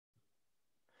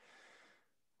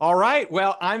All right.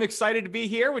 Well, I'm excited to be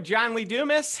here with John Lee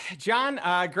Dumas. John,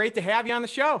 great to have you on the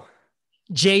show.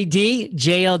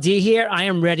 JLD here. I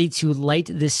am ready to light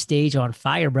this stage on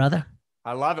fire, brother.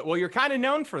 I love it. Well, you're kind of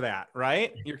known for that,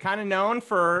 right? You're kind of known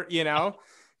for,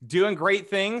 doing great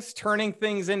things, turning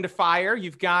things into fire.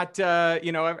 You've got,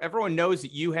 everyone knows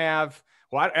that you have,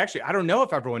 actually, I don't know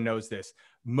if everyone knows this.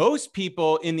 Most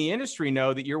people in the industry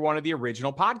know that you're one of the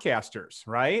original podcasters,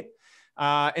 right?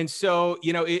 And so,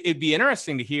 it'd be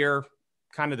interesting to hear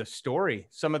kind of the story,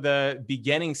 some of the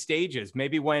beginning stages,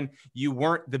 maybe when you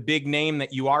weren't the big name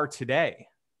that you are today.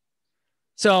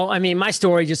 So, my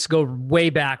story, just to go way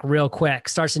back real quick,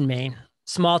 starts in Maine.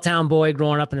 Small town boy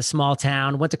growing up in a small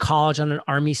town, went to college on an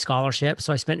Army scholarship.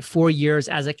 So I spent 4 years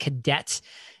as a cadet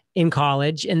in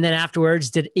college. And then afterwards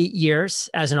did 8 years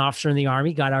as an officer in the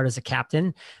Army, got out as a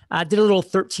captain, did a little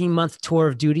 13-month tour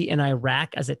of duty in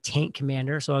Iraq as a tank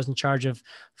commander. So I was in charge of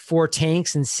 4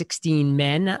 tanks and 16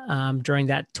 men during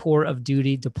that tour of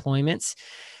duty deployments.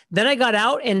 Then I got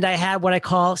out and I had what I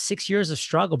call 6 years of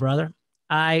struggle, brother.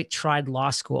 I tried law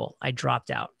school. I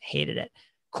dropped out, hated it.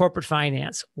 Corporate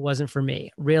finance wasn't for me.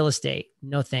 Real estate,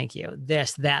 no thank you.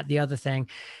 This, that, the other thing.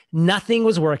 Nothing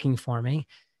was working for me.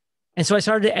 And so I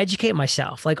started to educate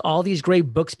myself, like all these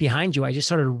great books behind you. I just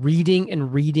started reading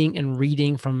and reading and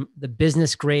reading from the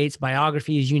business greats,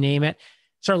 biographies, you name it.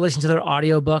 Started listening to their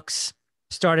audiobooks,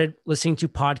 started listening to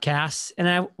podcasts. And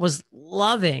I was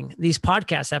loving these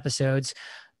podcast episodes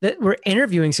that were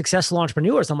interviewing successful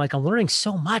entrepreneurs. I'm like, I'm learning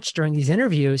so much during these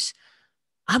interviews.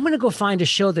 I'm going to go find a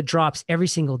show that drops every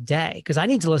single day because I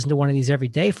need to listen to one of these every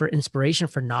day for inspiration,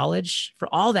 for knowledge, for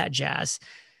all that jazz.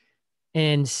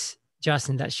 And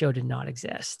Justin, that show did not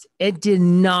exist. It did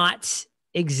not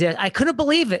exist. I couldn't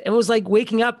believe it. It was like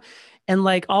waking up and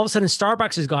like all of a sudden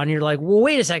Starbucks is gone. And you're like, well,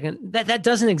 wait a second, that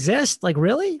doesn't exist. Like,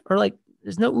 really? Or like,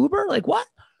 there's no Uber? Like, what?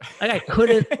 Like, I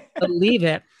couldn't believe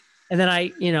it. And then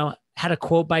I, had a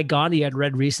quote by Gandhi I'd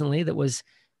read recently that was,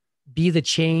 be the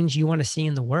change you want to see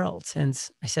in the world. And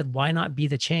I said, why not be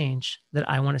the change that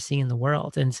I want to see in the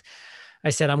world? And I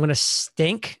said, I'm going to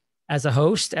stink as a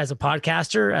host, as a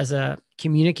podcaster, as a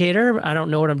communicator. I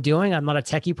don't know what I'm doing. I'm not a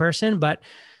techie person, but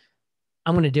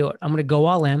I'm going to do it. I'm going to go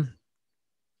all in.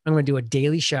 I'm going to do a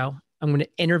daily show. I'm going to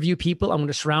interview people. I'm going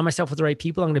to surround myself with the right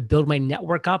people. I'm going to build my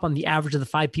network up. I'm the average of the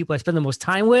 5 people I spend the most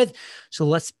time with. So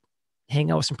let's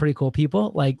hang out with some pretty cool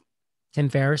people like Tim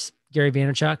Ferriss, Gary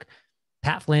Vaynerchuk,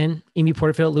 Pat Flynn, Amy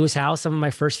Porterfield, Lewis Howes, some of my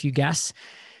first few guests,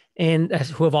 and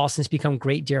who have all since become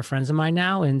great, dear friends of mine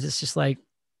now. And it's just like,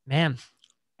 man,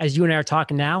 as you and I are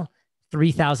talking now,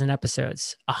 3,000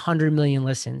 episodes, 100 million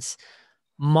listens,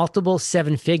 multiple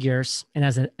 7 figures. And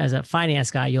as a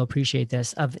finance guy, you'll appreciate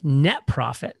this, of net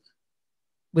profit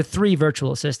with 3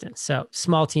 virtual assistants. So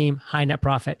small team, high net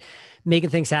profit, making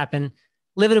things happen,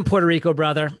 living in Puerto Rico,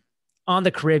 brother, on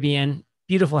the Caribbean,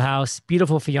 beautiful house,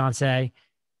 beautiful fiance,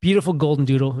 beautiful golden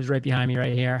doodle who's right behind me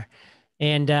right here.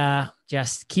 And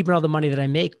just keeping all the money that I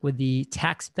make with the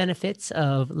tax benefits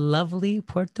of lovely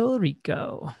Puerto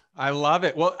Rico. I love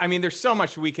it. Well, there's so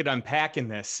much we could unpack in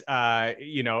this. Part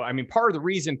of the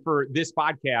reason for this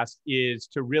podcast is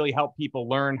to really help people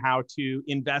learn how to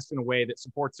invest in a way that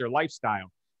supports their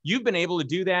lifestyle. You've been able to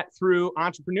do that through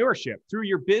entrepreneurship, through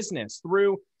your business,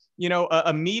 through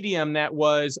a medium that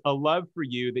was a love for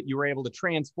you that you were able to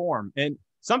transform. And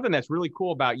something that's really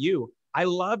cool about you, I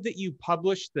love that you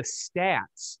publish the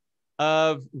stats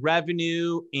of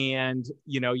revenue and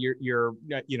your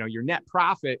net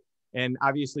profit. And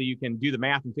obviously you can do the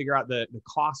math and figure out the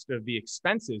cost of the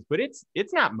expenses, but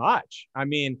it's not much.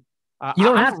 You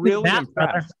don't have to do the math,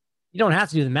 brother. You don't have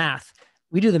to do the math.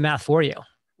 We do the math for you.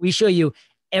 We show you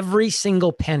every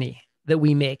single penny that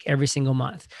we make every single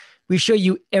month. We show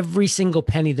you every single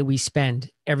penny that we spend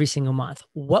every single month,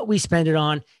 what we spend it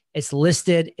on. It's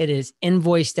listed. It is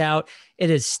invoiced out. It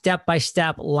is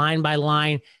step-by-step, line by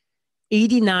line.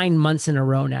 89 months in a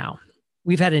row now,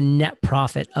 we've had a net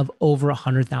profit of over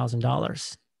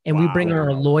 $100,000. And wow. We bring on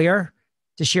our lawyer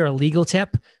to share a legal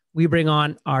tip. We bring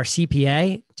on our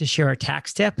CPA to share a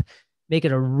tax tip, make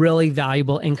it a really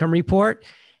valuable income report.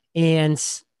 And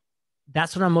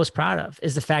that's what I'm most proud of,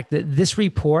 is the fact that this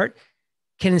report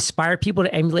can inspire people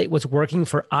to emulate what's working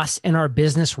for us in our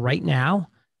business right now.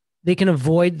 They can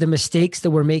avoid the mistakes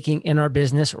that we're making in our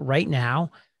business right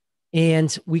now.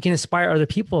 And we can inspire other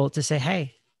people to say,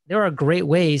 hey, there are great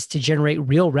ways to generate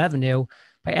real revenue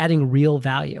by adding real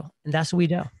value. And that's what we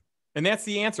do. And that's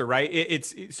the answer, right?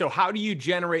 So how do you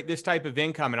generate this type of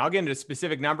income? And I'll get into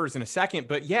specific numbers in a second,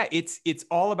 but yeah, it's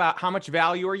all about how much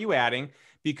value are you adding,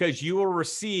 because you will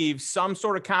receive some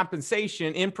sort of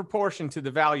compensation in proportion to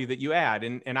the value that you add.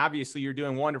 And obviously you're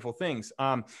doing wonderful things.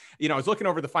 I was looking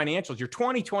over the financials, your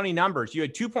 2020 numbers, you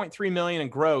had 2.3 million in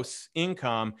gross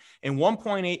income and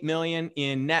 1.8 million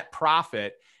in net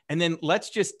profit. And then let's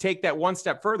just take that one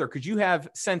step further, because you have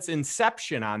since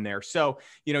inception on there. So,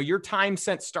 your time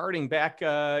since starting back,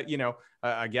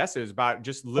 I guess it was about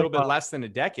just a little bit less than a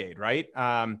decade, right?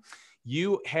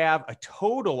 You have a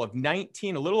total of a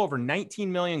little over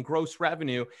 19 million gross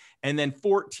revenue, and then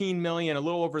 14 million, a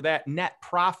little over that net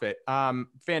profit.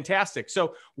 Fantastic.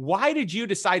 So why did you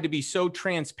decide to be so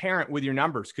transparent with your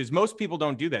numbers? Because most people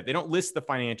don't do that. They don't list the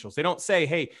financials. They don't say,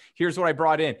 hey, here's what I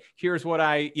brought in. Here's what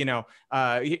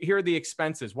here are the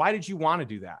expenses. Why did you want to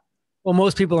do that? Well,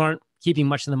 most people aren't keeping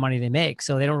much of the money they make,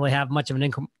 so they don't really have much of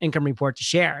an income report to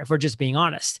share, if we're just being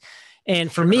honest.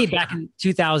 And for me, back in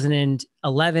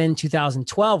 2011,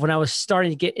 2012, when I was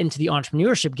starting to get into the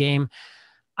entrepreneurship game,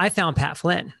 I found Pat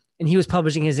Flynn, and he was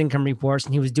publishing his income reports,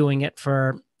 and he was doing it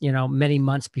for, many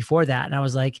months before that. And I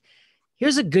was like,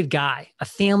 here's a good guy, a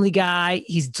family guy.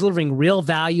 He's delivering real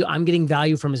value. I'm getting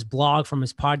value from his blog, from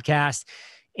his podcast,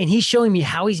 and he's showing me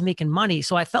how he's making money.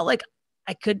 So I felt like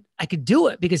I could do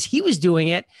it, because he was doing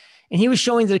it, and he was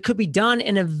showing that it could be done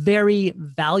in a very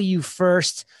value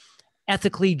first,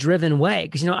 ethically driven way.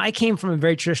 Because, I came from a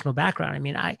very traditional background. I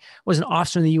mean, I was an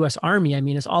officer in the U.S. Army. I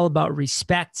mean, it's all about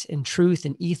respect and truth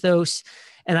and ethos.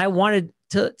 And I wanted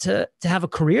to have a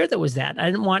career that was that. I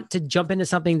didn't want to jump into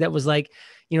something that was like,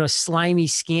 slimy,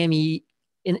 scammy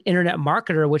internet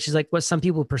marketer, which is like what some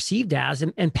people perceived as.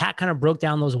 And Pat kind of broke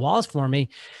down those walls for me.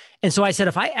 And so I said,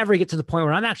 if I ever get to the point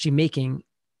where I'm actually making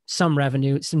some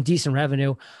revenue, some decent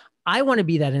revenue, I want to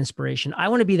be that inspiration. I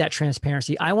want to be that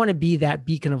transparency. I want to be that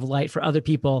beacon of light for other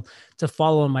people to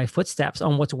follow in my footsteps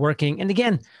on what's working. And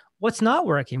again, what's not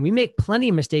working. We make plenty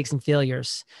of mistakes and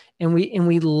failures, and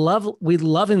we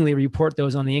lovingly report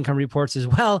those on the income reports as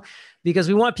well, because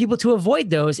we want people to avoid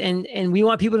those. And we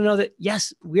want people to know that,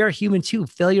 yes, we are human too.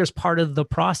 Failure is part of the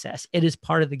process. It is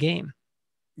part of the game.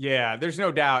 Yeah, there's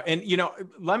no doubt. And,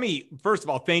 let me, first of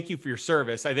all, thank you for your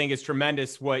service. I think it's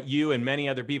tremendous what you and many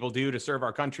other people do to serve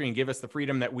our country and give us the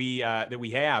freedom that we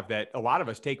have, that a lot of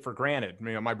us take for granted.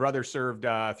 My brother served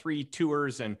 3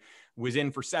 tours and was in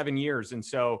for 7 years. And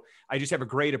so I just have a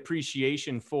great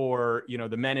appreciation for,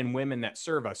 the men and women that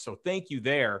serve us. So thank you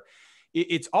there.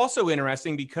 It's also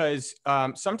interesting because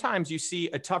sometimes you see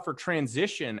a tougher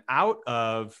transition out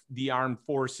of the armed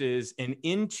forces and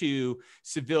into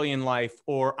civilian life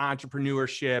or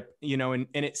entrepreneurship,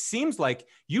 and it seems like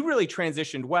you really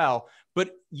transitioned well,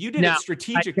 but you did it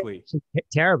strategically.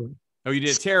 Terribly. Oh, you did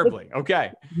it terribly.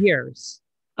 Okay. Years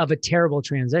of a terrible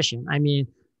transition. I mean,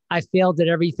 I failed at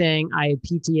everything. I had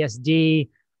PTSD.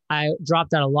 I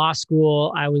dropped out of law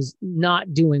school. I was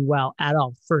not doing well at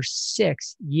all for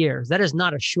 6 years. That is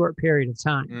not a short period of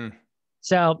time.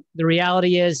 So the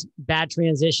reality is bad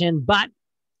transition, but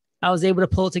I was able to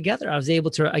pull it together. I was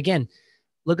able to, again,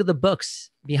 look at the books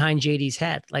behind JD's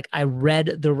head. Like, I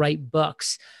read the right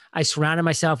books. I surrounded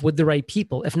myself with the right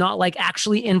people, if not like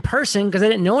actually in person, because I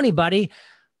didn't know anybody,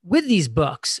 with these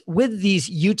books, with these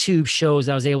YouTube shows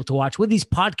I was able to watch, with these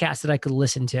podcasts that I could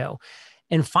listen to.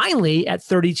 And finally, at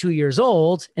 32 years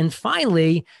old, and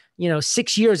finally,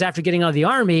 6 years after getting out of the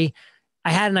Army,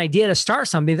 I had an idea to start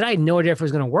something that I had no idea if it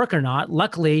was going to work or not.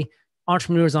 Luckily,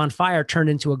 Entrepreneurs on Fire turned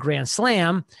into a grand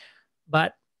slam.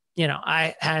 But,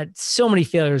 I had so many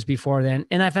failures before then,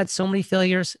 and I've had so many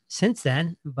failures since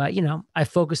then. But, I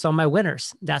focused on my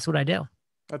winners. That's what I do.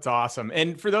 That's awesome.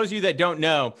 And for those of you that don't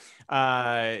know,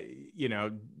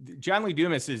 John Lee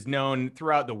Dumas is known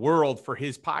throughout the world for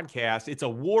his podcast. It's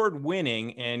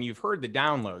award-winning, and you've heard the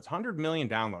downloads, 100 million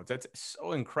downloads. That's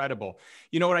so incredible.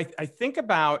 When I think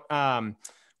about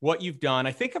what you've done,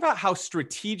 I think about how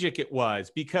strategic it was,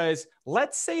 because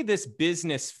let's say this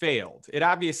business failed. It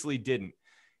obviously didn't.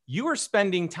 You are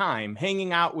spending time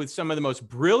hanging out with some of the most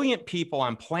brilliant people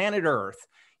on planet Earth.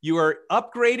 You are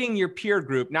upgrading your peer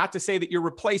group, not to say that you're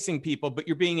replacing people, but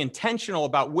you're being intentional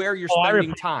about where you're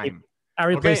spending time.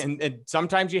 Okay. And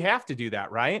sometimes you have to do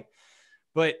that, right?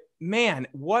 But man,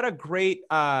 what a great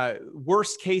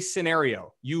worst case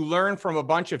scenario. You learn from a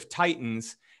bunch of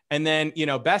titans, and then,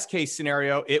 best case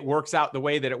scenario, it works out the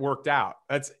way that it worked out.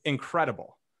 That's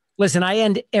incredible. Listen, I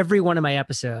end every one of my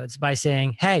episodes by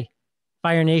saying, hey,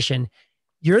 Fire Nation,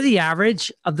 you're the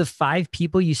average of the 5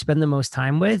 people you spend the most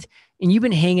time with, and you've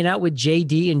been hanging out with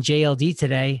JD and JLD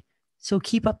today. So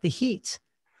keep up the heat.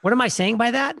 What am I saying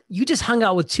by that? You just hung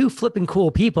out with two flipping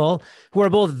cool people who are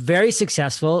both very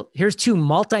successful. Here's two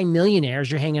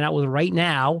multimillionaires you're hanging out with right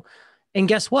now. And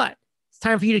guess what? It's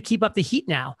time for you to keep up the heat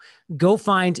now. Go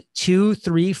find 2,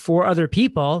 3, 4 other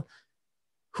people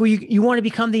who you want to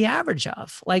become the average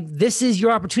of. Like, this is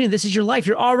your opportunity. This is your life.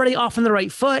 You're already off on the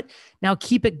right foot. Now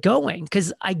keep it going.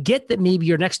 Because I get that maybe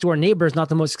your next door neighbor is not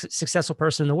the most successful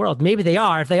person in the world. Maybe they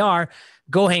are. If they are,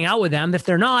 go hang out with them. If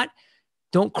they're not,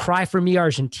 don't cry for me,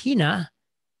 Argentina.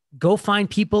 Go find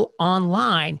people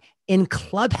online. In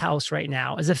Clubhouse right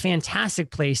now is a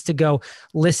fantastic place to go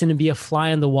listen and be a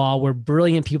fly on the wall where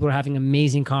brilliant people are having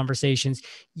amazing conversations.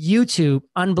 YouTube,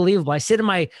 unbelievable. I sit in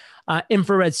my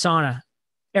infrared sauna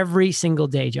every single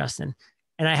day, Justin,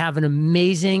 and I have an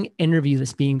amazing interview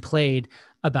that's being played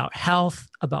about health,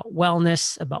 about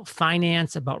wellness, about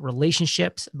finance, about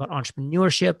relationships, about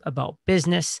entrepreneurship, about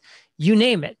business, you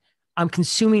name it. I'm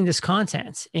consuming this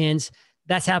content, and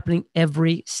that's happening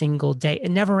every single day.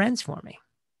 It never ends for me.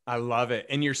 I love it.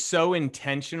 And you're so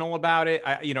intentional about it.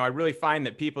 I really find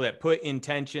that people that put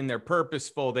intention, they're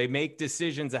purposeful, they make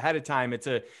decisions ahead of time. It's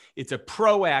a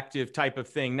proactive type of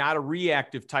thing, not a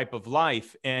reactive type of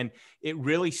life. And it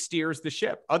really steers the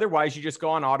ship. Otherwise, you just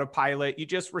go on autopilot. You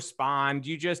just respond.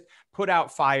 You just put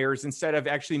out fires instead of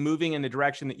actually moving in the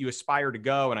direction that you aspire to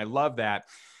go. And I love that.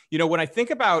 When I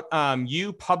think about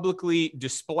you publicly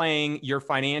displaying your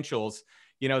financials,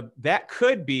 that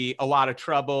could be a lot of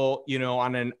trouble,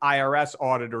 on an IRS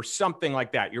audit or something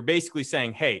like that. You're basically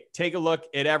saying, hey, take a look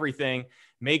at everything,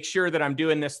 make sure that I'm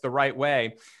doing this the right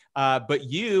way. But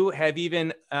you have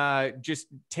even just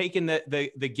taken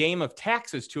the game of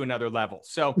taxes to another level.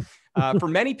 So for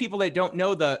many people that don't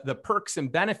know the perks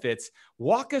and benefits,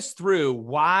 walk us through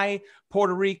why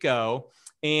Puerto Rico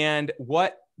and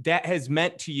what that has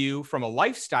meant to you from a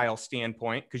lifestyle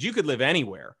standpoint, because you could live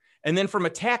anywhere, and then from a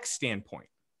tax standpoint.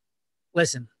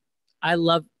 Listen, I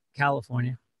love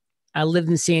California. I lived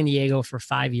in San Diego for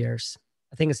 5 years.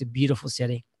 I think it's a beautiful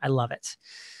city. I love it.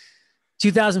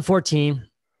 2014,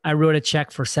 I wrote a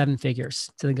check for 7 figures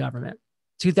to the government.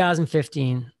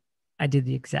 2015, I did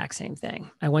the exact same thing.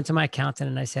 I went to my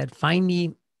accountant and I said, find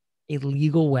me a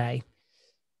legal way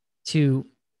to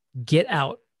get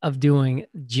out of doing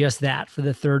just that for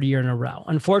the third year in a row.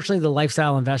 Unfortunately, the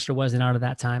lifestyle investor wasn't out at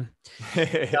that time.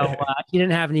 So he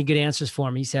didn't have any good answers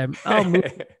for me. He said,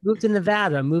 move to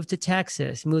Nevada, move to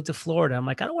Texas, move to Florida. I'm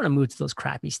like, I don't want to move to those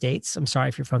crappy states. I'm sorry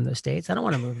if you're from those states. I don't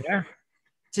want to move there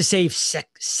to save 7%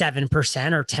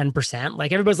 or 10%.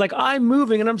 Like, everybody's like, I'm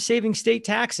moving and I'm saving state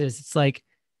taxes. It's like,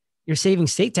 you're saving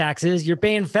state taxes. You're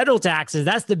paying federal taxes.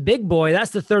 That's the big boy. That's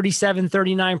the 37,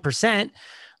 39%.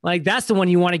 Like, that's the one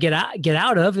you want to get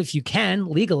out of if you can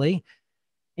legally.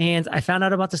 And I found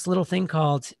out about this little thing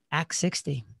called Act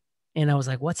 60. And I was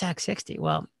like, what's Act 60?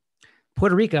 Well,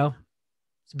 Puerto Rico,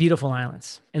 it's beautiful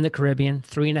islands in the Caribbean,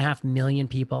 3.5 million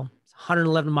people,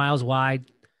 111 miles wide,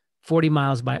 40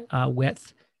 miles by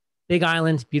width, big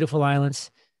islands, beautiful islands,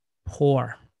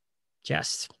 poor.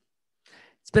 Just,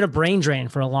 it's been a brain drain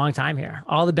for a long time here.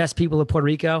 All the best people of Puerto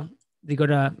Rico, they go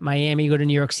to Miami, go to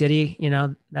New York City.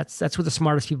 That's where the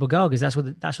smartest people go, because that's where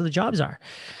the jobs are.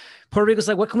 Puerto Rico's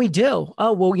like, what can we do?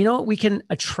 Oh, well, you know what? We can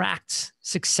attract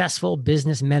successful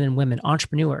businessmen and women,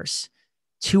 entrepreneurs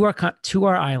to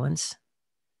our islands.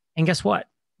 And guess what?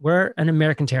 We're an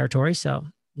American territory, so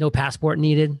no passport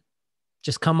needed.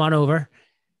 Just come on over.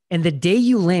 And the day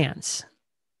you land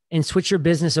and switch your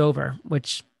business over,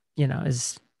 which,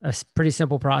 is a pretty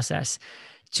simple process,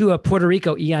 to a Puerto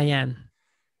Rico EIN,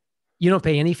 you don't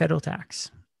pay any federal tax.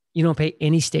 You don't pay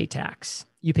any state tax.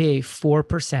 You pay a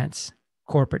 4%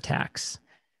 corporate tax.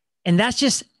 And that's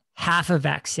just half of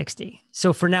Act 60.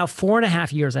 So for now,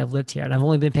 4.5 years I've lived here, and I've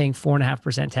only been paying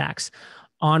 4.5% tax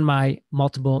on my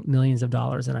multiple millions of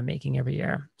dollars that I'm making every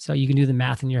year. So you can do the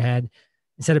math in your head.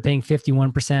 Instead of paying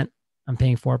 51%, I'm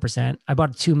paying 4%. I bought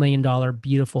a $2 million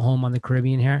beautiful home on the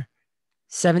Caribbean here.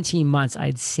 17 months, I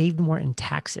had saved more in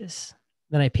taxes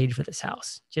than I paid for this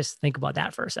house. Just think about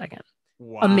that for a second.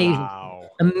 Wow.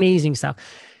 Amazing stuff.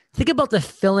 Think about the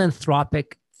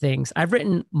philanthropic things. I've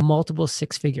written multiple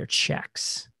 6-figure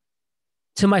checks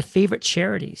to my favorite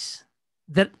charities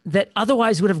that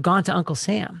otherwise would have gone to Uncle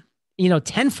Sam,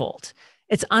 tenfold.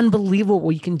 It's unbelievable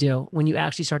what you can do when you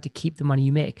actually start to keep the money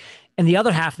you make. And the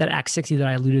other half, that Act 60 that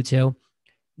I alluded to,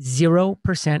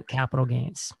 0% capital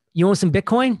gains. You own some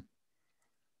Bitcoin?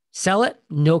 Sell it,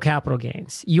 no capital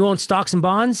gains. You own stocks and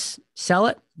bonds? Sell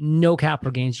it, no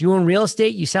capital gains. You own real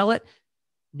estate? You sell it,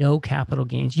 no capital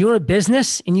gains. You own a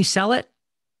business and you sell it,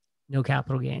 no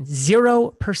capital gains.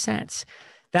 0%.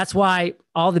 That's why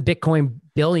all the Bitcoin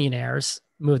billionaires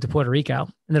moved to Puerto Rico,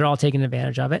 and they're all taking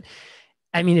advantage of it.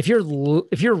 I mean, if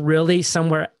you're really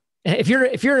somewhere, if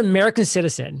you're an American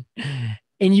citizen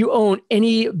and you own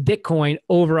any Bitcoin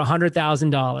over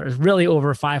 $100,000, really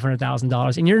over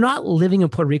 $500,000, and you're not living in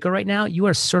Puerto Rico right now, you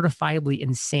are certifiably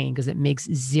insane because it makes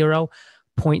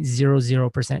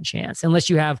 0.00% chance, unless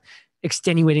you have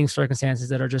extenuating circumstances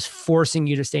that are just forcing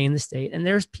you to stay in the state. And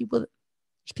there's people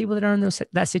that are in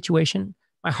that situation.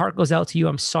 My heart goes out to you.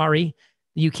 I'm sorry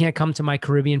that you can't come to my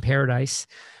Caribbean paradise.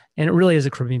 And it really is a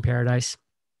Caribbean paradise.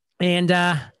 And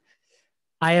I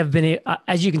have been,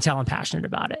 as you can tell, I'm passionate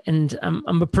about it. And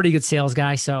I'm a pretty good sales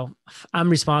guy. So I'm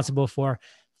responsible for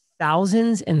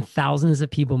thousands and thousands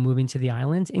of people moving to the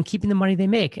islands and keeping the money they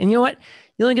make. And you know what?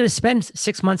 You're only going to spend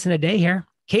 6 months in a day here.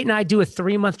 Kate and I do a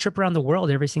 3-month trip around the world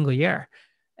every single year.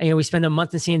 And we spend a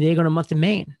month in San Diego and a month in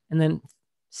Maine, and then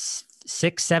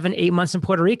 6, 7, 8 months in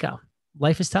Puerto Rico.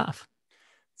 Life is tough.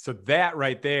 So that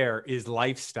right there is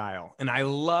lifestyle. And I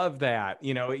love that.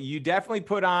 You definitely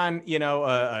put on,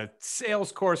 a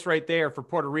sales course right there for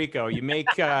Puerto Rico. You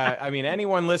make,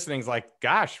 anyone listening is like,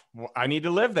 gosh, I need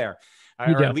to live there,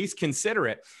 or at least consider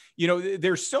it.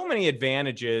 There's so many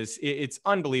advantages. It's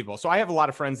unbelievable. So I have a lot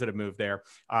of friends that have moved there.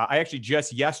 I actually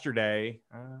just yesterday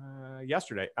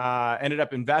ended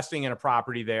up investing in a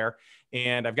property there,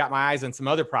 and I've got my eyes on some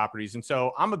other properties. And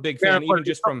so I'm a big fan, even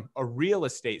just from a real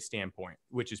estate standpoint,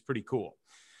 which is pretty cool.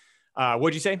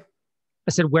 What'd you say?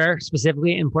 I said, where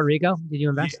specifically in Puerto Rico did you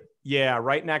invest? Yeah,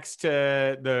 right next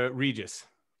to the Regis.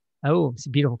 Oh, it's a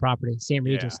beautiful property. St.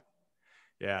 Regis.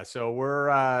 Yeah. So we're,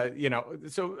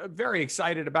 so very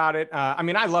excited about it.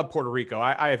 I love Puerto Rico.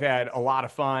 I have had a lot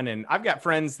of fun, and I've got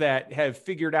friends that have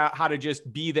figured out how to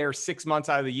just be there 6 months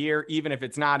out of the year, even if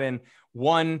it's not in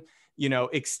one,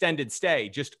 extended stay,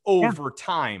 just over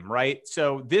time. Right.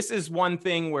 So this is one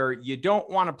thing where you don't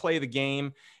want to play the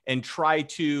game and try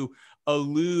to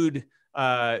elude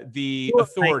the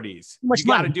authorities. You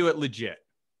got to do it legit.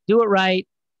 Do it right.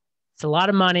 It's a lot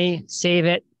of money. Save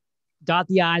it. Dot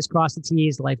the I's, cross the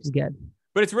T's. Life is good.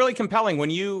 But it's really compelling when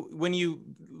you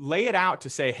lay it out to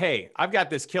say, hey, I've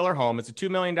got this killer home. It's a $2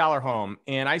 million home.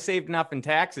 And I saved enough in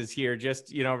taxes here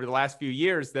just, over the last few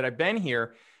years that I've been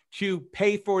here to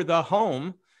pay for the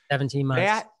home. 17 months.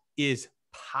 That is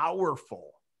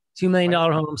powerful. $2 million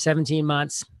home, 17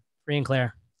 months, free and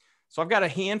clear. So I've got a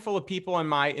handful of people in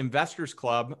my investors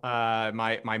club,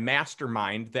 my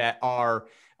mastermind, that are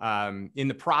in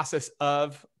the process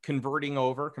of converting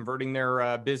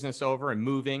their business over and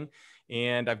moving.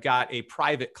 And I've got a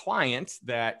private client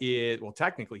that is, well,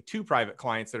 technically 2 private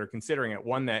clients that are considering it.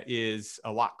 One that is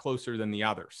a lot closer than the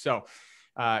other. So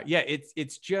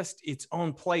it's just its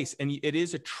own place. And it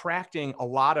is attracting a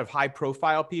lot of high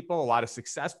profile people, a lot of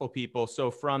successful people.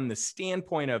 So from the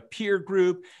standpoint of peer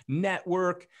group,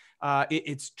 network,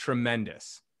 it's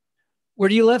tremendous. Where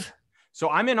do you live? So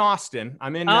I'm in Austin.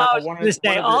 I'm in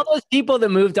all those people that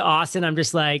moved to Austin. I'm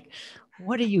just like,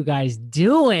 what are you guys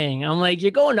doing? I'm like,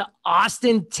 you're going to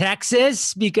Austin,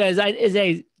 Texas, because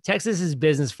Texas is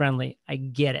business friendly. I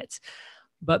get it.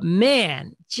 But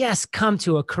man, just come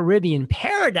to a Caribbean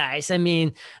paradise. I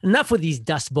mean, enough with these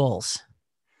dust bowls.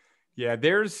 Yeah,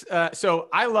 there's so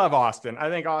I love Austin. I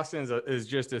think Austin is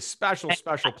just a special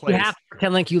place. You have to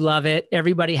pretend like you love it.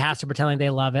 Everybody has to pretend like they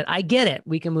love it. I get it.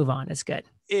 We can move on. It's good.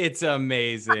 It's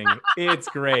amazing. It's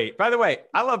great. By the way,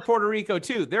 I love Puerto Rico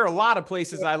too. There are a lot of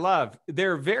places I love.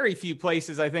 There are very few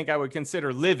places I think I would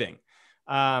consider living.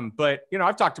 But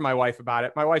I've talked to my wife about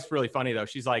it. My wife's really funny though.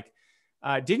 She's like,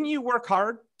 didn't you work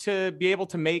hard to be able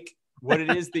to make what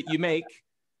it is that you make,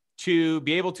 to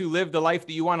be able to live the life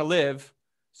that you want to live?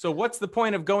 So what's the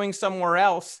point of going somewhere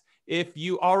else if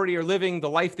you already are living the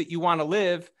life that you want to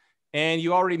live and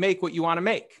you already make what you want to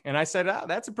make? And I said,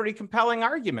 that's a pretty compelling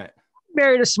argument.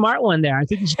 Married a smart one there. I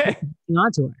think you should hang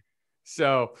on to her.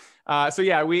 So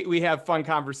yeah, we have fun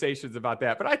conversations about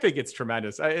that, but I think it's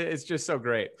tremendous. It's just so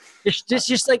great. It's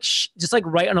just like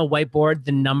write on a whiteboard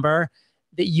the number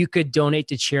that you could donate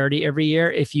to charity every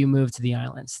year if you move to the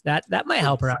islands. That might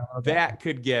help her out a little bit. That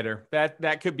could get her.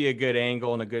 That could be a good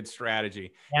angle and a good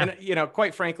strategy. Yeah. And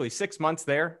quite frankly, 6 months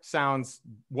there sounds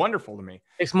wonderful to me.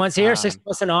 6 months here, 6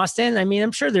 months in Austin. I mean,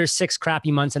 I'm sure there's 6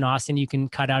 crappy months in Austin you can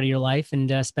cut out of your life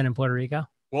and spend in Puerto Rico.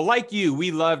 Well, like you,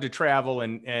 we love to travel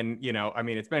and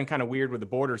it's been kind of weird with the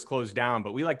borders closed down,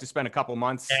 but we like to spend a couple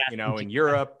months, in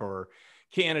Europe or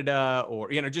Canada or,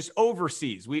 just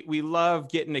overseas. We love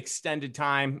getting extended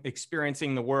time,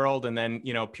 experiencing the world, and then,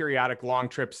 periodic long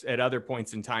trips at other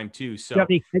points in time too. So, do you have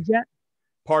any kids yet?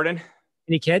 Pardon?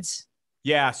 Any kids?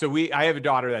 Yeah. So I have a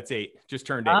daughter that's 8, just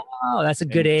turned 8. Oh, that's a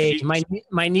good age.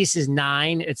 My niece is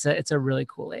 9. It's a really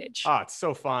cool age. Oh, it's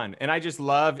so fun. And I just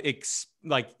love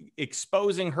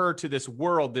exposing her to this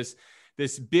world,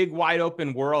 this big wide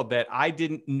open world that I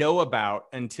didn't know about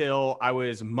until I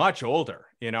was much older.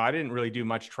 I didn't really do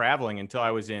much traveling until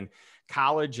I was in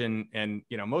college, and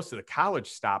most of the college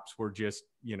stops were just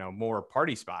more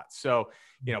party spots. So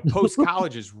post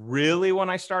college is really when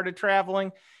I started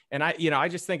traveling. And I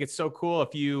just think it's so cool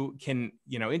if you can,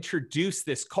 introduce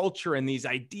this culture and these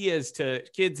ideas to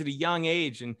kids at a young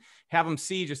age and have them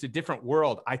see just a different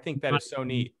world. I think that is so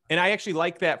neat. And I actually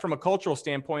like that from a cultural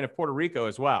standpoint of Puerto Rico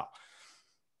as well.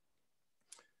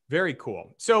 Very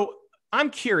cool. So I'm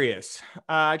curious,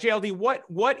 JLD,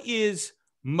 what is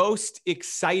most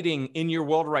exciting in your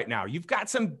world right now? You've got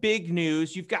some big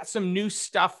news. You've got some new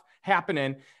stuff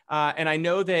happening. And I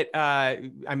know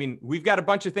that, we've got a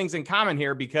bunch of things in common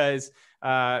here because,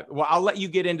 I'll let you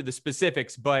get into the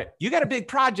specifics, but you got a big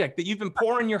project that you've been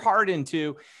pouring your heart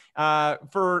into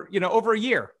for, over a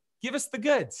year. Give us the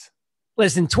goods.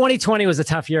 Listen, 2020 was a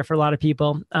tough year for a lot of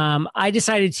people. I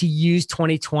decided to use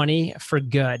 2020 for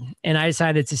good. And I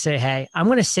decided to say, hey, I'm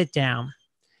going to sit down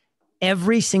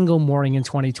every single morning in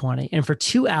 2020. And for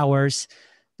 2 hours,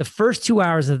 the first 2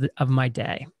 hours of my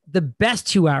day, the best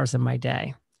 2 hours of my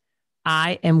day,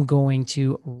 I am going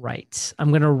to write. I'm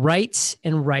going to write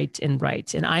and write and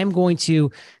write. And I am going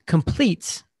to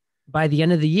complete by the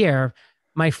end of the year,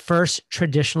 my first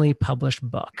traditionally published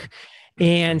book.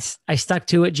 And I stuck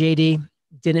to it, JD,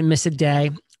 didn't miss a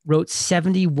day, wrote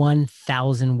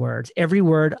 71,000 words. Every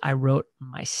word I wrote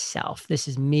myself. This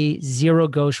is me, zero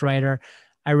ghostwriter.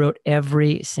 I wrote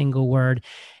every single word.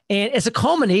 And it's a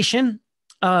culmination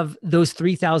of those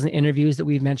 3,000 interviews that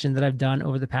we've mentioned that I've done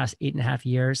over the past 8.5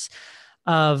 years.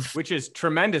 Which is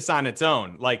tremendous on its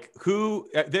own. Like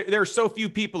there are so few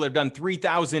people that have done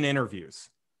 3,000 interviews.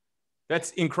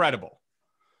 That's incredible.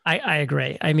 I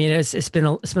agree. I mean, it's been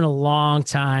a long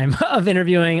time of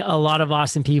interviewing a lot of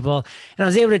awesome people. And I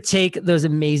was able to take those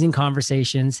amazing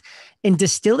conversations and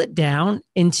distill it down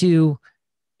into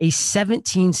a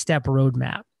 17-step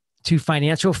roadmap to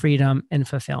financial freedom and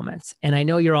fulfillment. And I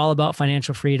know you're all about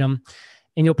financial freedom,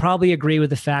 and you'll probably agree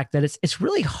with the fact that it's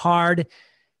really hard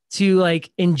to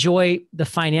enjoy the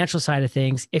financial side of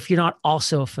things if you're not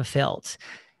also fulfilled.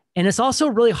 And it's also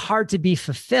really hard to be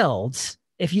fulfilled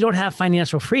if you don't have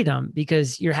financial freedom,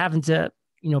 because you're having to,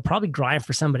 probably grind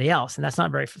for somebody else, and that's not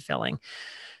very fulfilling.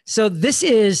 So this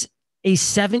is a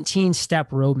 17-step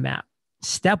roadmap,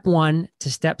 step 1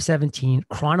 to step 17,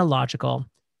 chronological,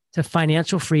 to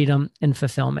financial freedom and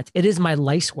fulfillment. It is my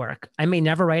life's work. I may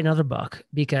never write another book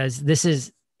because this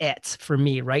is it for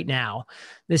me right now.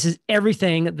 This is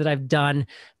everything that I've done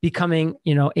becoming,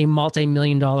 a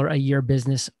multi-million-dollar a year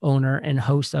business owner and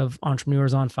host of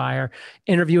Entrepreneurs on Fire,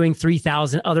 interviewing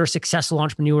 3,000 other successful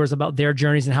entrepreneurs about their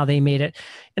journeys and how they made it.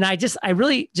 And I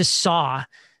really just saw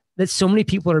that so many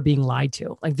people are being lied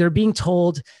to. Like, they're being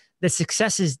told that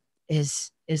success is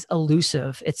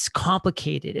elusive. It's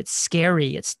complicated. It's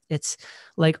scary. It's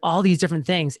like all these different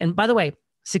things. And by the way,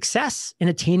 success in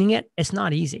attaining it, it's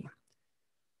not easy.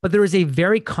 But there is a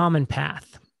very common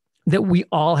path that we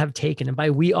all have taken. And by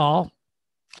we all,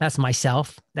 that's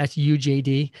myself, that's you,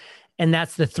 JD, and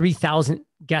that's the 3,000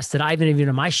 guests that I've interviewed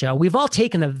on my show. We've all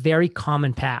taken a very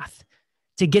common path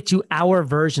to get to our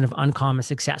version of uncommon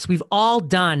success. We've all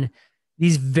done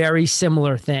these very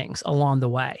similar things along the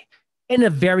way in a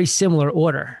very similar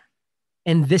order.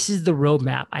 And this is the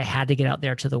roadmap I had to get out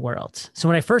there to the world. So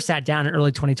when I first sat down in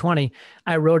early 2020,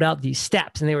 I wrote out these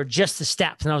steps, and they were just the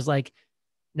steps. And I was like,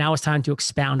 now it's time to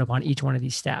expound upon each one of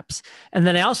these steps. And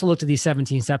then I also looked at these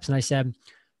 17 steps and I said,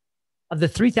 of the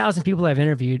 3,000 people I've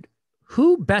interviewed,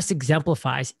 who best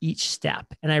exemplifies each step?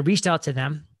 And I reached out to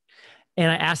them and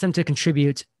I asked them to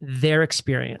contribute their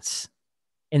experience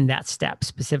in that step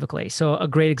specifically. So a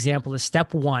great example is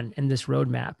step 1 in this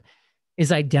roadmap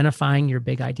is identifying your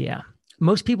big idea.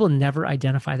 Most people never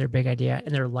identify their big idea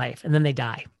in their life, and then they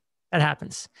die. That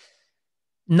happens.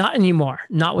 Not anymore.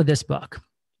 Not with this book.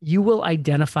 You will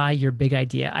identify your big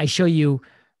idea. I tell you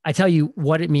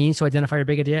what it means to identify your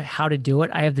big idea, how to do it.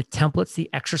 I have the templates,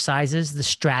 the exercises, the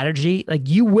strategy. Like,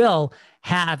 you will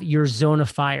have your zone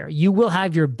of fire. You will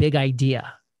have your big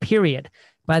idea, period,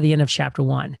 by the end of chapter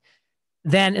 1.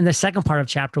 Then in the second part of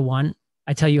chapter 1,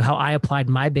 I tell you how I applied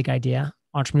my big idea,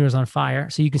 Entrepreneurs on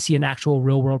Fire, so you can see an actual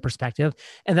real world perspective.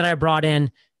 And then I brought in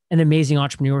an amazing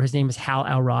entrepreneur. His name is Hal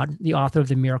Elrod, the author of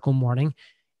The Miracle Morning.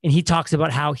 And he talks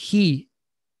about how he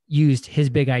used his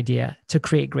big idea to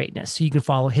create greatness. So you can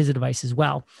follow his advice as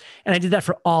well. And I did that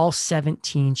for all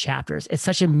 17 chapters. It's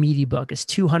such a meaty book. It's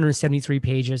 273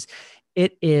 pages.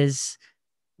 It is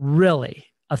really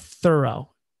a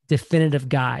thorough, definitive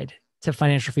guide to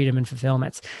financial freedom and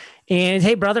fulfillment. And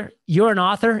hey, brother, you're an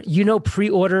author.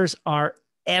 Pre-orders are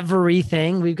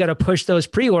everything. We've got to push those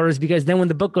pre-orders because then when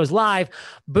the book goes live,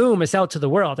 boom, it's out to the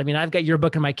world. I mean, I've got your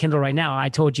book in my Kindle right now. I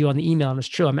told you on the email, and it's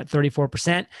true. I'm at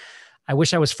 34%. I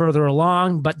wish I was further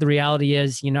along, but the reality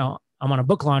is, I'm on a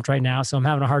book launch right now, so I'm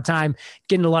having a hard time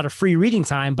getting a lot of free reading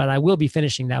time, but I will be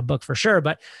finishing that book for sure.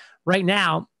 But right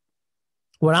now,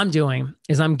 what I'm doing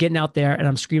is I'm getting out there and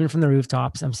I'm screaming from the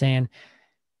rooftops. I'm saying,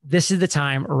 this is the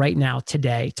time right now,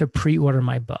 today, to pre-order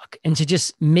my book and to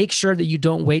just make sure that you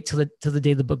don't wait till the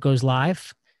day the book goes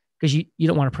live, because you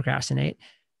don't want to procrastinate,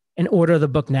 and order the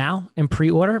book now and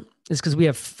pre-order is because we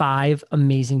have 5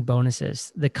 amazing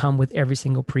bonuses that come with every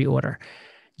single pre-order.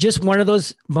 Just one of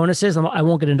those bonuses, I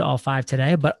won't get into all 5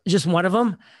 today, but just one of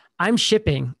them, I'm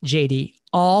shipping, JD,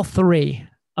 all 3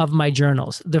 of my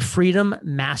journals, the Freedom,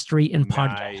 Mastery, and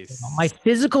Podcast. Nice. My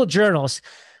physical journals,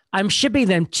 I'm shipping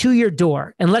them to your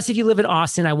door. Unless if you live in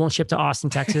Austin, I won't ship to Austin,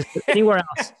 Texas, but anywhere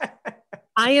else.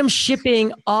 I am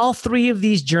shipping all 3 of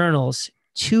these journals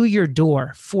to your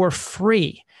door for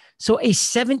free. So a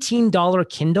 $17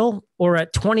 Kindle or a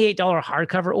 $28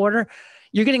 hardcover order,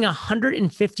 you're getting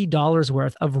 $150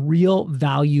 worth of real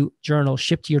value journals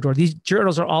shipped to your door. These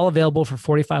journals are all available for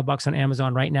 $45 on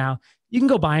Amazon right now. You can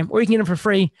go buy them, or you can get them for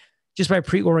free just by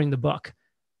pre-ordering the book.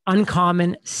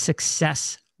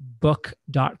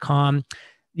 UncommonSuccessBook.com.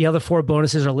 The other 4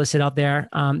 bonuses are listed out there.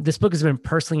 This book has been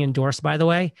personally endorsed, by the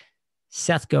way.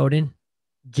 Seth Godin,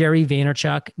 Gary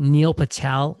Vaynerchuk, Neil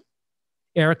Patel,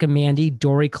 Erica Mandy,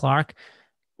 Dory Clark,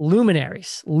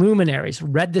 luminaries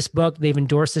read this book. They've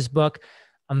endorsed this book.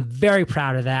 I'm very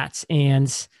proud of that. And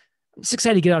I'm just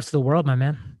excited to get out to the world, my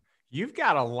man. You've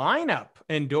got a lineup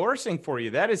endorsing for you.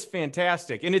 That is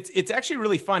fantastic. And it's actually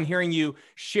really fun hearing you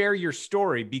share your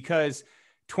story, because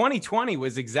 2020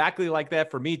 was exactly like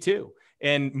that for me too.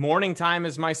 And morning time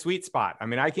is my sweet spot. I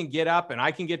mean, I can get up and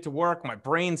I can get to work. My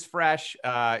brain's fresh.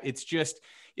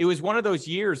 It was one of those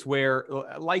years where,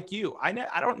 like you, I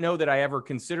don't know that I ever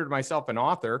considered myself an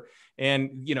author,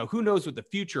 and who knows what the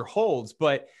future holds,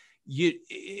 but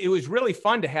it was really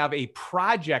fun to have a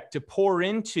project to pour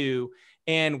into.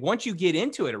 And once you get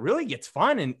into it, it really gets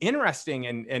fun and interesting.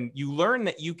 And you learn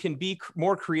that you can be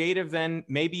more creative than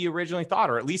maybe you originally thought,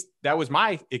 or at least that was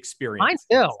my experience. Mine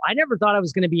too. I never thought I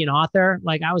was going to be an author.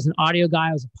 Like, I was an audio guy.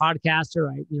 I was a podcaster.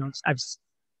 I've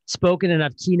spoken and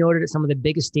I've keynoted at some of the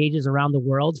biggest stages around the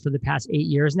world for the past 8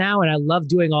 years now. And I love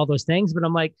doing all those things, but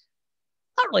I'm like,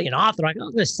 not really an author. I'm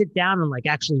going to sit down and like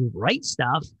actually write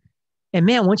stuff. And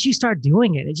man, once you start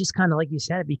doing it, it just kind of, like you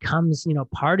said, it becomes,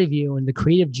 part of you, and the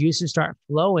creative juices start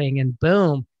flowing, and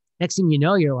boom, next thing you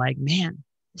know, you're like, man,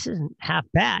 this isn't half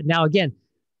bad. Now, again,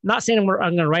 I'm not saying I'm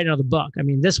going to write another book. I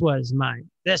mean, this was my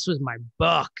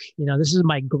book. This is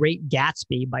my Great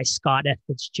Gatsby by Scott F.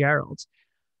 Fitzgerald.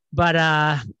 But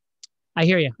I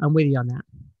hear you. I'm with you on that.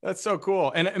 That's so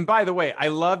cool. And by the way, I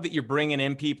love that you're bringing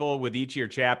in people with each of your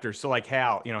chapters. So like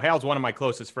Hal, Hal's one of my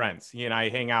closest friends. He and I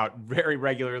hang out very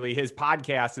regularly. His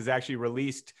podcast is actually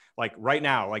released like right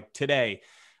now, like today.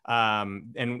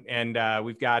 And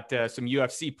we've got some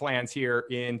UFC plans here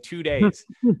in 2 days.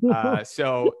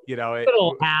 So,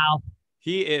 Little Hal.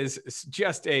 He is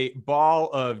just a ball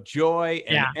of joy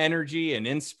and energy and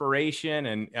inspiration.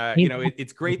 And,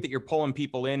 it's great that you're pulling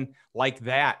people in like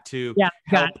that to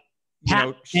help,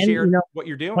 share what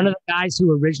you're doing. One of the guys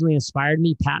who originally inspired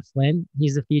me, Pat Flynn,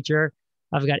 he's the feature.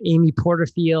 I've got Amy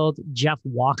Porterfield, Jeff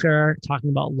Walker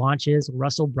talking about launches,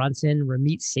 Russell Brunson,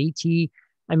 Ramit Sethi.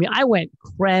 I mean, I went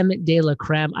creme de la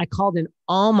creme. I called in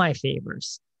all my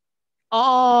favors,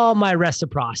 all my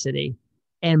reciprocity.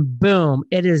 And boom,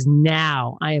 it is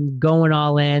now. I am going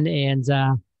all in, and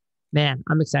man,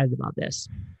 I'm excited about this.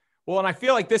 Well, and I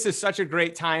feel like this is such a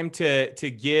great time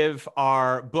to give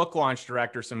our book launch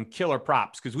director some killer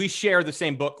props, because we share the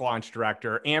same book launch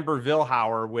director, Amber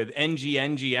Vilhauer, with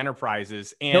NGNG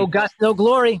Enterprises. And no guts, no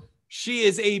glory. She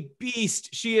is a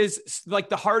beast. She is like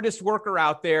the hardest worker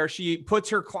out there. She puts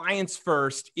her clients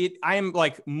first. I am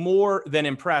like more than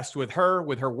impressed with her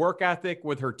work ethic,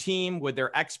 with her team, with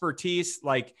their expertise.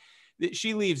 Like,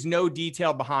 she leaves no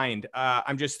detail behind.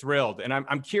 I'm just thrilled. And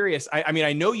I'm curious. I mean,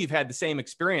 I know you've had the same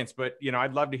experience, but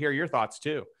I'd love to hear your thoughts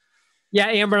too. Yeah.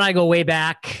 Amber and I go way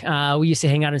back. We used to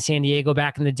hang out in San Diego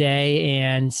back in the day.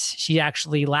 And she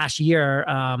actually last year,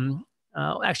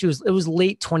 it was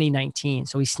late 2019.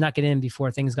 So we snuck it in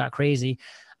before things got crazy.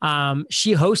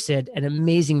 She hosted an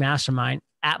amazing mastermind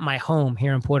at my home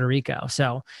here in Puerto Rico.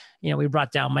 So, we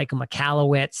brought down Michael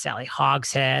McAllowitz, Sally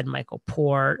Hogshead, Michael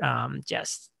Port,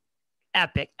 just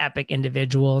epic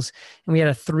individuals. And we had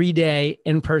a 3-day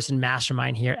in-person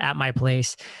mastermind here at my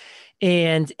place.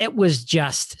 And it was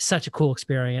just such a cool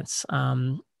experience.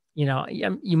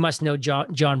 you must know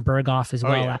John Berghoff as Oh,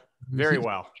 well. yeah. Very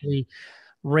well. He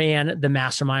ran the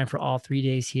mastermind for all 3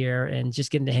 days here, and just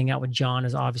getting to hang out with John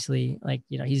is obviously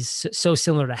he's so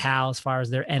similar to Hal as far as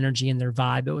their energy and their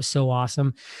vibe. It was so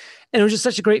awesome. And it was just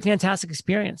such a great, fantastic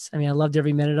experience. I mean, I loved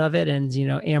every minute of it. And,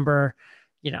 Amber,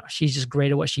 she's just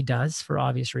great at what she does for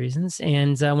obvious reasons.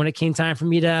 And when it came time for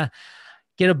me to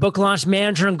get a book launch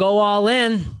manager and go all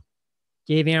in,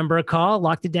 gave Amber a call,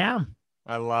 locked it down.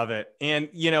 I love it. And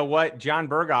you know what, John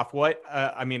Berghoff,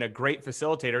 a great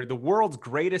facilitator, the world's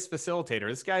greatest facilitator.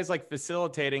 This guy's like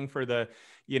facilitating for the,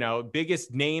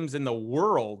 biggest names in the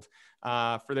world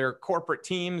for their corporate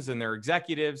teams and their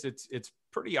executives. It's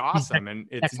pretty awesome. And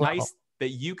it's nice that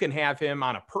you can have him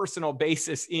on a personal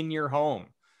basis in your home.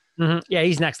 Mm-hmm. Yeah,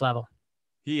 he's next level.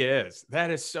 He is. That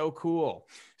is so cool.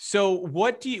 So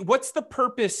what's the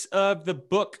purpose of the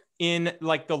book in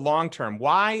like the long term?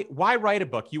 Why write a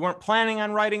book? You weren't planning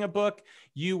on writing a book.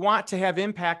 You want to have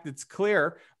impact. That's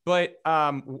clear, but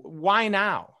why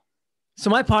now? So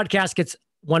my podcast gets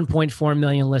 1.4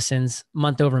 million listens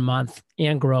month over month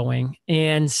and growing.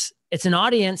 And it's an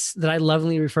audience that I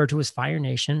lovingly refer to as Fire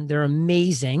Nation. They're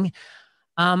amazing.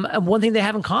 And one thing they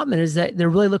have in common is that they're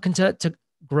really looking to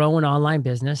grow an online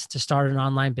business, to start an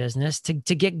online business, to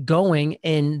get going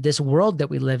in this world that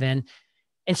we live in.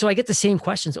 And so I get the same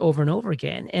questions over and over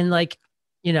again. And I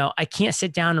can't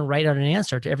sit down and write out an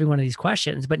answer to every one of these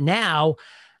questions, but now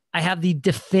I have the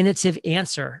definitive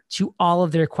answer to all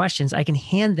of their questions. I can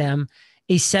hand them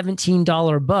a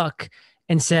 $17 book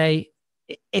and say,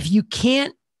 if you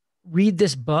can't read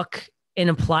this book and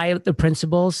apply the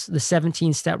principles, the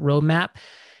 17-step roadmap,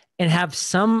 and have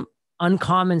some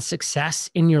uncommon success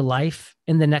in your life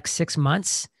in the next 6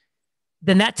 months,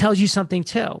 then that tells you something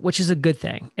too, which is a good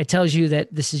thing. It tells you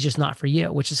that this is just not for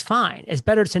you, which is fine. It's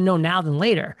better to know now than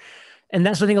later. And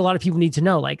that's what I think a lot of people need to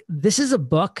know. Like, this is a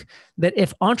book that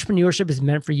if entrepreneurship is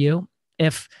meant for you,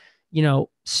 if,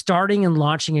 starting and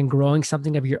launching and growing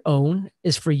something of your own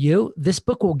is for you, this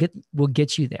book will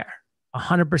get you there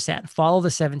 100%. Follow the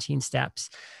 17 steps.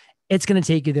 It's going to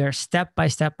take you there step by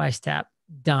step by step.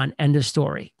 Done. End of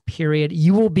story. Period.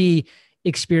 You will be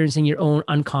experiencing your own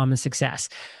uncommon success.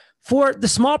 For the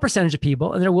small percentage of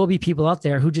people, and there will be people out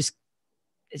there who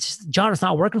John, it's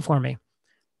not working for me.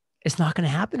 It's not going to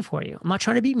happen for you. I'm not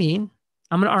trying to be mean.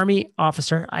 I'm an Army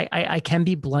officer. I can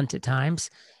be blunt at times.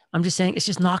 I'm just saying it's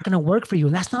just not going to work for you.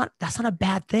 And that's not a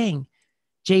bad thing.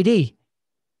 JD,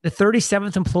 the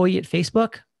 37th employee at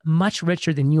Facebook, much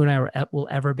richer than you and I will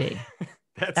ever be.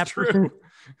 That's true.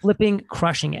 Flipping,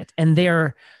 crushing it. And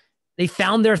they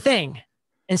found their thing.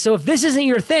 And so if this isn't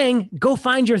your thing, go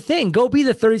find your thing. Go be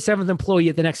the 37th employee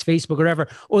at the next Facebook or whatever,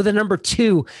 or the number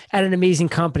 2 at an amazing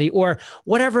company, or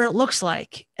whatever it looks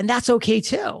like. And that's okay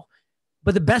too.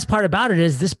 But the best part about it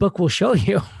is this book will show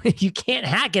you if you can't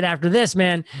hack it after this,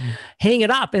 man, hang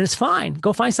it up and it's fine.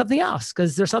 Go find something else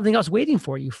because there's something else waiting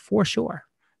for you for sure.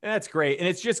 That's great. And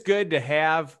it's just good to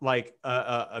have like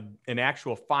an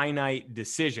actual finite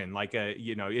decision. Like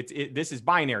this is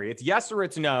binary. It's yes or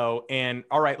it's no. And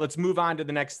all right, let's move on to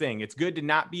the next thing. It's good to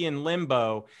not be in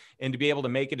limbo and to be able to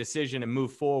make a decision and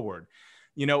move forward.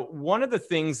 One of the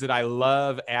things that I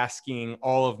love asking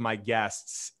all of my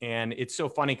guests, and it's so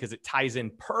funny because it ties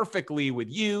in perfectly with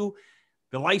you,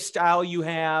 the lifestyle you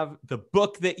have, the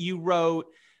book that you wrote.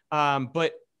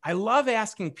 But I love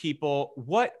asking people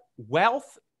what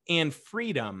wealth and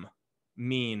freedom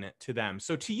mean to them.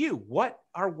 So to you, what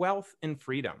are wealth and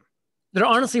freedom? They're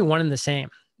honestly one and the same.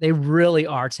 They really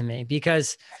are to me,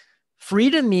 because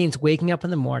freedom means waking up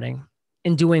in the morning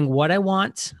and doing what I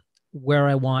want, where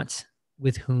I want,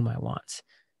 with whom I want.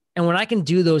 And when I can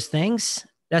do those things,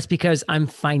 that's because I'm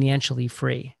financially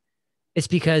free. It's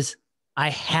because I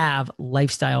have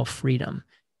lifestyle freedom.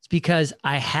 It's because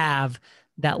I have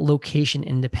that location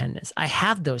independence. I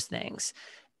have those things.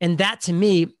 And that to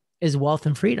me is wealth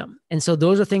and freedom. And so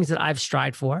those are things that I've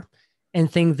strived for,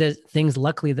 and things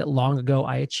luckily that long ago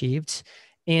I achieved.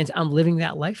 And I'm living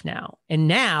that life now. And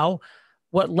now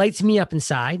what lights me up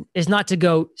inside is not to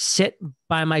go sit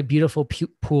by my beautiful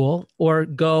pool or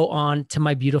go on to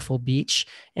my beautiful beach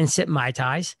and sip Mai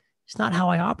Tais. It's not how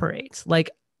I operate.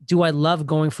 Like, do I love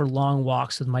going for long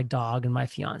walks with my dog and my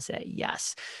fiance?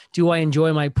 Yes. Do I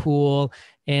enjoy my pool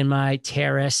and my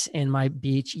terrace and my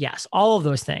beach? Yes. All of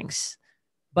those things.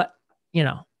 But,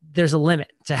 there's a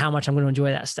limit to how much I'm going to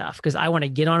enjoy that stuff, because I want to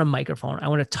get on a microphone. I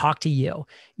want to talk to you.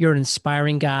 You're an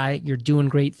inspiring guy. You're doing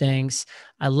great things.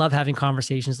 I love having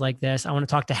conversations like this. I want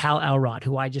to talk to Hal Elrod,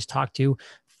 who I just talked to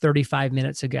 35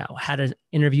 minutes ago,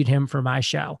 interviewed him for my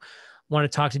show.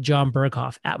 want to talk to John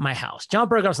Berghoff at my house. John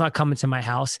Berghoff's not coming to my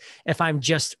house if I'm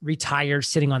just retired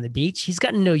sitting on the beach. He's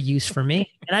got no use for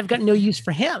me, and I've got no use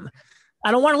for him.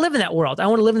 I don't want to live in that world. I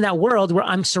want to live in that world where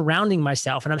I'm surrounding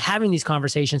myself and I'm having these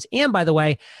conversations. And by the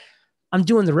way, I'm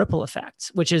doing the ripple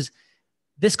effect, which is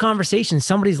this conversation,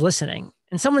 somebody's listening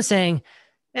and someone's saying,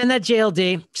 and that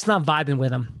JLD, just not vibing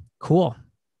with him. Cool.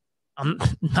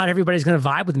 Not everybody's going to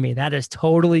vibe with me. That is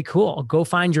totally cool. Go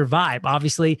find your vibe.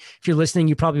 Obviously, if you're listening,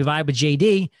 you probably vibe with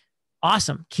JD.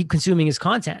 Awesome. Keep consuming his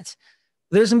content.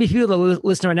 There's going to be people that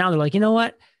listen right now. They're like, you know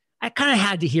what? I kind of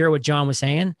had to hear what John was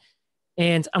saying.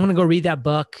 And I'm going to go read that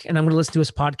book and I'm going to listen to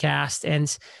his podcast.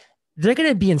 And they're going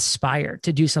to be inspired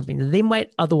to do something that they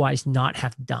might otherwise not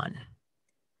have done.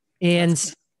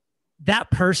 And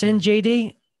that person,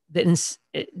 JD, that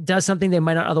does something they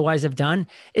might not otherwise have done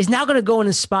is now going to go and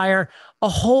inspire a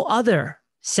whole other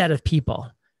set of people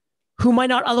who might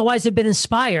not otherwise have been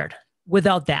inspired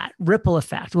without that ripple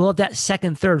effect, without that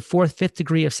second, third, fourth, fifth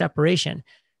degree of separation.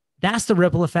 That's the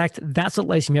ripple effect. That's what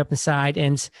lights me up inside.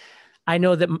 And I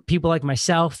know that people like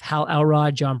myself, Hal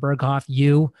Elrod, John Berghoff,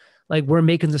 you, like we're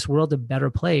making this world a better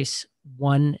place,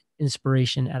 one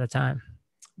inspiration at a time.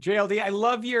 JLD, I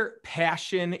love your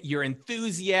passion, your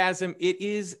enthusiasm. It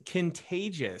is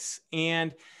contagious.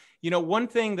 And, you know, one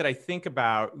thing that I think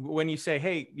about when you say,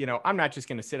 hey, you know, I'm not just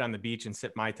going to sit on the beach and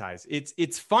sip Mai Tais.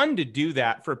 It's fun to do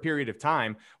that for a period of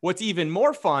time. What's even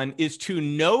more fun is to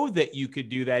know that you could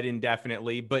do that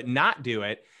indefinitely, but not do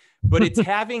it. But it's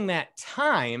having that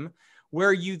time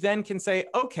where you then can say,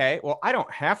 okay, well, I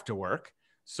don't have to work.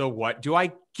 So what do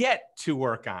I get to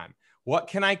work on? What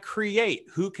can I create?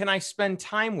 Who can I spend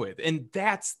time with? And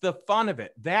that's the fun of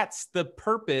it. That's the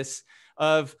purpose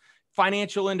of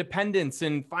financial independence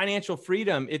and financial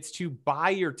freedom. It's to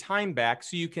buy your time back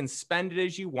so you can spend it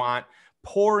as you want,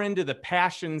 pour into the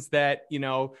passions that, you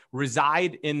know,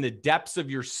 reside in the depths of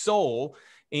your soul.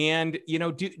 And, you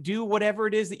know, do whatever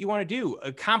it is that you want to do,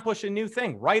 accomplish a new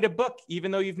thing, write a book,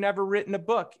 even though you've never written a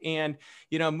book, and,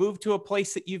 you know, move to a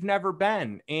place that you've never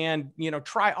been, and, you know,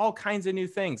 try all kinds of new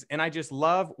things. And I just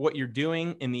love what you're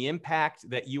doing and the impact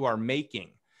that you are making.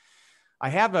 I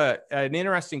have an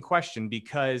interesting question,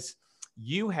 because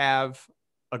you have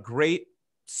a great,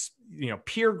 you know,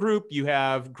 peer group, you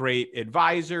have great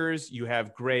advisors, you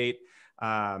have great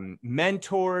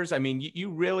mentors. I mean, you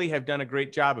really have done a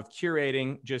great job of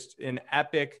curating just an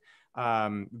epic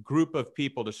group of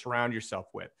people to surround yourself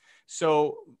with.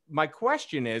 So my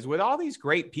question is, with all these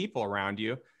great people around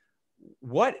you,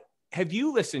 what have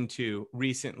you listened to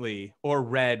recently or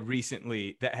read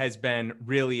recently that has been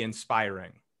really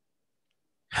inspiring?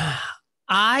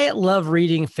 I love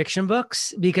reading fiction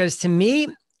books because to me,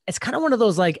 it's kind of one of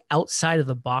those like outside of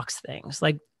the box things.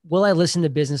 Like, will I listen to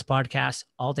business podcasts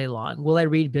all day long? Will I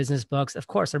read business books? Of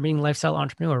course, I'm reading Lifestyle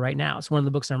Entrepreneur right now. It's one of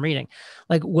the books I'm reading.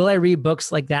 Like, will I read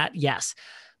books like that? Yes.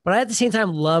 But I at the same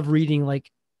time love reading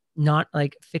like not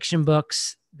like fiction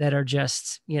books that are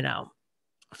just, you know,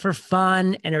 for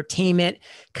fun, entertainment,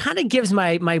 kind of gives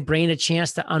my brain a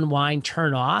chance to unwind,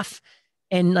 turn off,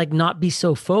 and like not be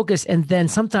so focused. And then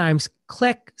sometimes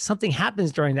click, something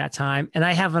happens during that time. And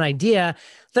I have an idea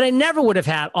that I never would have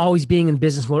had, always being in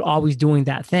business mode, always doing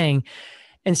that thing.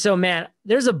 And so, man,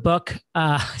 there's a book,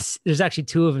 there's actually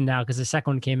two of them now because the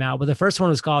second one came out, but the first one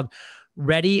was called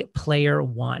Ready Player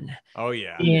One. Oh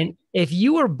yeah. And if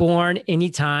you were born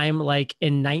anytime like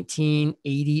in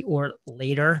 1980 or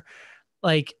later,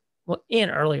 like, well, and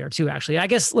earlier too, actually, I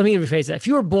guess, let me rephrase that. If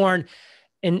you were born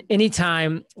in any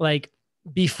time like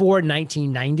before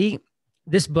 1990,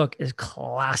 this book is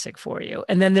classic for you.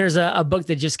 And then there's a book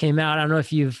that just came out. I don't know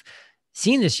if you've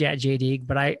seen this yet, JD,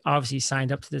 but I obviously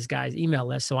signed up to this guy's email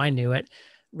list, so I knew it.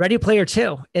 Ready Player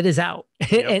 2, it is out.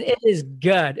 Yep. And it is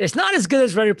good. It's not as good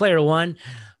as Ready Player 1,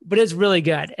 but it's really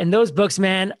good. And those books,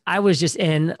 man, I was just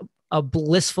in a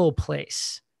blissful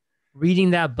place reading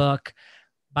that book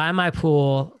by my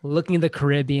pool, looking at the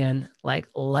Caribbean, like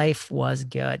life was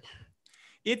good.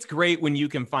 It's great when you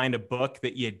can find a book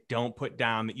that you don't put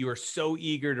down, that you are so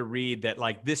eager to read, that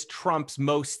like this trumps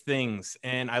most things.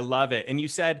 And I love it. And you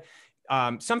said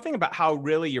something about how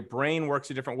really your brain works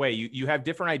a different way. You have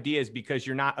different ideas because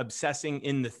you're not obsessing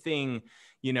in the thing,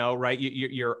 you know, right?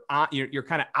 You're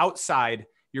kind of outside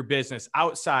your business,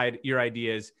 outside your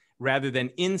ideas, rather than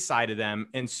inside of them.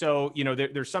 And so, you know,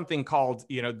 there's something called,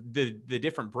 you know, the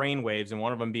different brain waves, and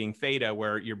one of them being theta,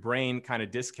 where your brain kind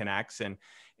of disconnects,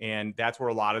 and that's where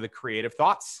a lot of the creative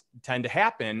thoughts tend to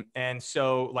happen. And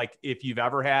so, like, if you've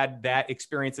ever had that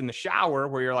experience in the shower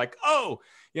where you're like, oh,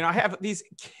 you know, I have these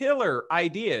killer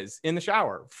ideas in the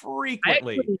shower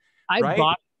frequently. I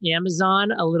bought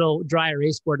Amazon a little dry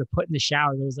erase board to put in the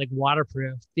shower that was like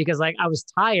waterproof, because like I was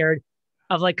tired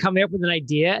of like coming up with an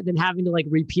idea and then having to like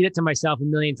repeat it to myself a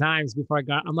million times before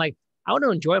I'm like, I want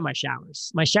to enjoy my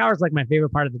showers. My shower is like my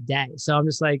favorite part of the day. So I'm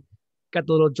just like, got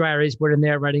the little dry erase board in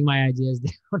there, writing my ideas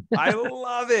down. I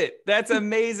love it. That's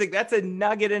amazing. That's a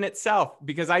nugget in itself,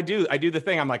 because I do the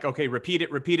thing. I'm like, okay, repeat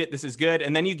it. This is good.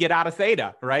 And then you get out of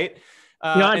theta, right?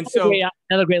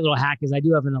 Another great little hack is I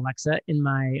do have an Alexa in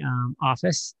my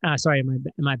office. In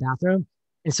my bathroom,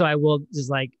 and so I will just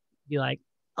like be like,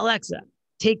 Alexa,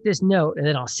 take this note, and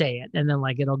then I'll say it, and then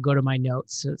like it'll go to my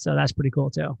notes. So that's pretty cool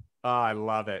too. Oh, I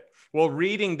love it. Well,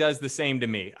 reading does the same to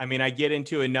me. I mean, I get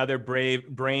into another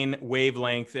brain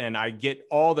wavelength and I get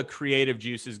all the creative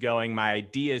juices going. My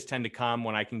ideas tend to come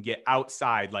when I can get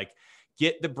outside, like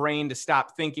get the brain to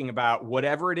stop thinking about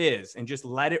whatever it is and just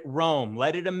let it roam,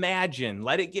 let it imagine,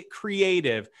 let it get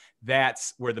creative.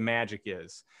 That's where the magic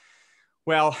is.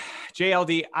 Well,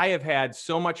 JLD, I have had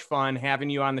so much fun having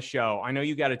you on the show. I know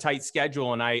you got a tight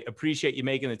schedule and I appreciate you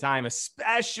making the time,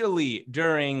 especially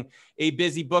during a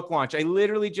busy book launch. I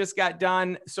literally just got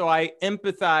done, so I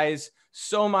empathize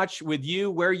so much with you,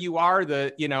 where you are,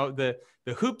 the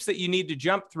hoops that you need to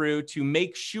jump through to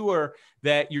make sure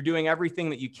that you're doing everything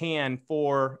that you can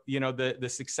for, the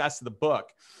success of the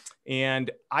book. And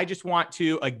I just want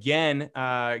to, again,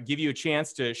 give you a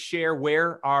chance to share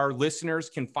where our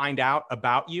listeners can find out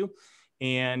about you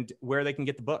and where they can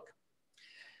get the book.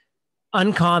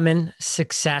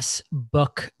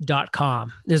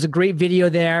 uncommonsuccessbook.com. There's a great video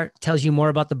there, tells you more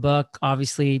about the book.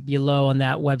 Obviously, below on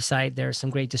that website, there's some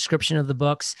great description of the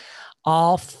books.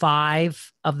 All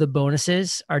 5 of the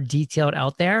bonuses are detailed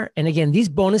out there. And again, these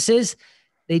bonuses,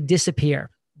 they disappear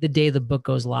the day the book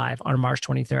goes live on March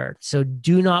 23rd. So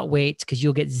do not wait, because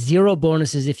you'll get 0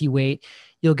 bonuses if you wait.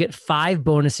 You'll get 5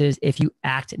 bonuses if you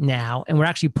act now. And we're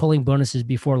actually pulling bonuses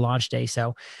before launch day.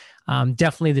 So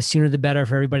definitely the sooner the better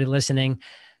for everybody listening.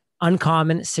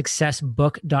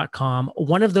 uncommonsuccessbook.com.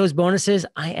 One of those bonuses,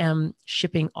 I am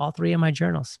shipping all 3 of my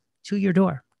journals to your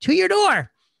door.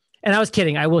 And I was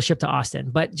kidding. I will ship to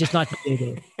Austin, but just not to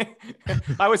you.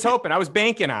 I was hoping. I was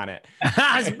banking on it.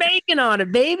 I was banking on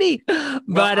it, baby.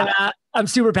 But I'm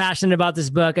super passionate about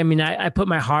this book. I mean, I put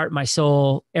my heart, my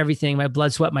soul, everything, my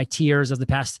blood, sweat, my tears of the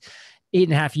past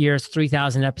 8.5 years,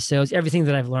 3,000 episodes. Everything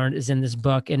that I've learned is in this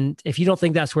book. And if you don't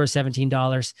think that's worth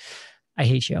 $17, I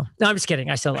hate you. No, I'm just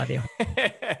kidding. I still love you.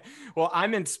 Well,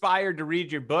 I'm inspired to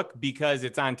read your book because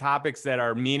it's on topics that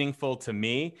are meaningful to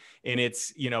me. And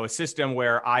it's, a system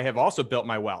where I have also built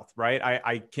my wealth, right?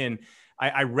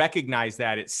 I recognize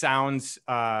that it sounds,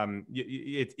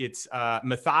 it's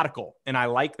methodical, and I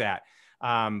like that.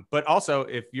 But also,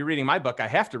 if you're reading my book, I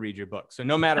have to read your book. So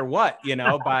no matter what,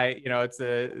 it's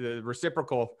the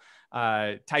reciprocal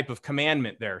type of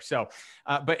commandment there. So,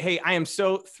 but hey, I am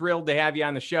so thrilled to have you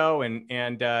on the show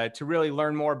and to really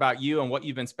learn more about you and what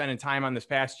you've been spending time on this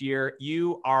past year.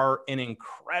 You are an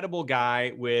incredible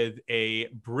guy with a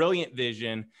brilliant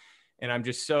vision. And I'm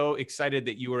just so excited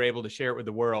that you were able to share it with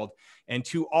the world. And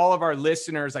to all of our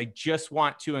listeners, I just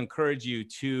want to encourage you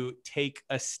to take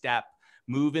a step.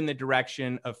 Move in the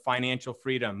direction of financial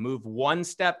freedom. Move one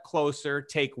step closer.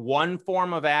 Take one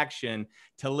form of action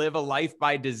to live a life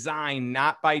by design,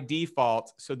 not by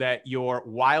default, so that your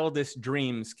wildest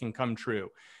dreams can come true.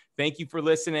 Thank you for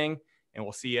listening, and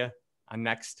we'll see you on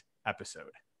next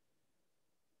episode.